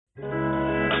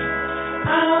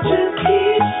I'll just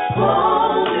keep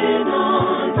holding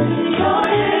on to your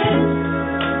hand,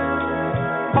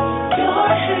 your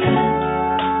hand.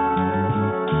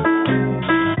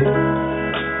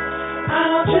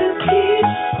 I'll just keep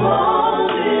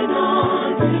holding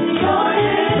on to your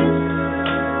hand,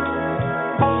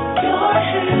 your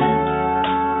hand.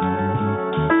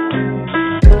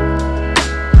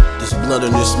 There's blood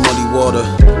in this muddy water.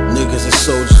 Niggas are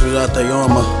soldiers without their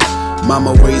armor.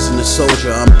 Mama raising a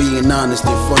soldier, I'm being honest.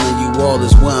 In front of you all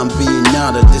is where I'm being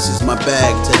honored. This is my bag,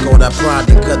 take all that pride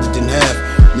and cut it in half.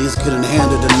 Niggas couldn't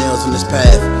handle the nails in this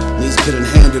path. Niggas couldn't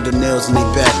handle the nails in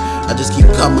their back. I just keep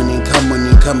coming and coming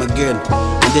and come again.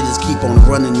 And they just keep on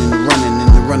running and running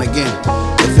and run again.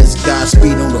 If it's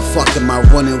Godspeed, on the fuck am I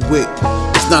running with?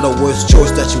 It's not a worse choice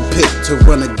that you pick to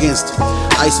run against.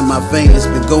 Ice in my veins,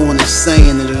 been going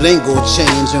insane, and it ain't gonna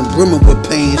change. I'm brimming with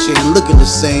pain, she ain't looking the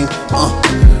same.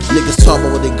 Niggas talk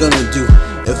about what they gonna do.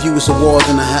 If you was a war,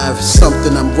 then I have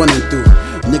something I'm running through.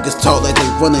 Niggas talk like they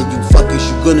running you, fuck is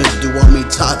you gonna do? I'm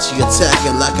Itachi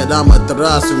attacking like an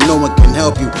Amaterasu, no one can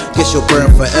help you, guess you'll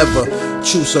burn forever.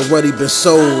 Truth's already been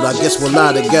sold, I guess we'll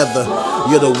lie together.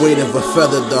 You're the weight of a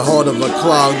feather, the heart of a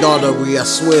clogged artery. I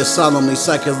swear solemnly,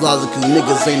 psychologically,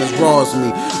 niggas ain't as raw as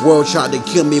me. World tried to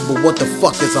kill me, but what the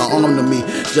fuck is an arm to me?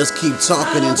 Just keep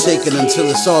talking and taking until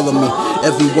it's all of me.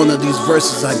 Every one of these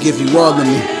verses, I give you all of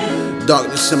me.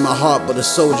 Darkness in my heart, but a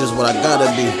soldier's what I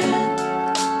gotta be.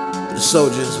 The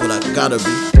soldier's what I gotta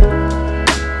be.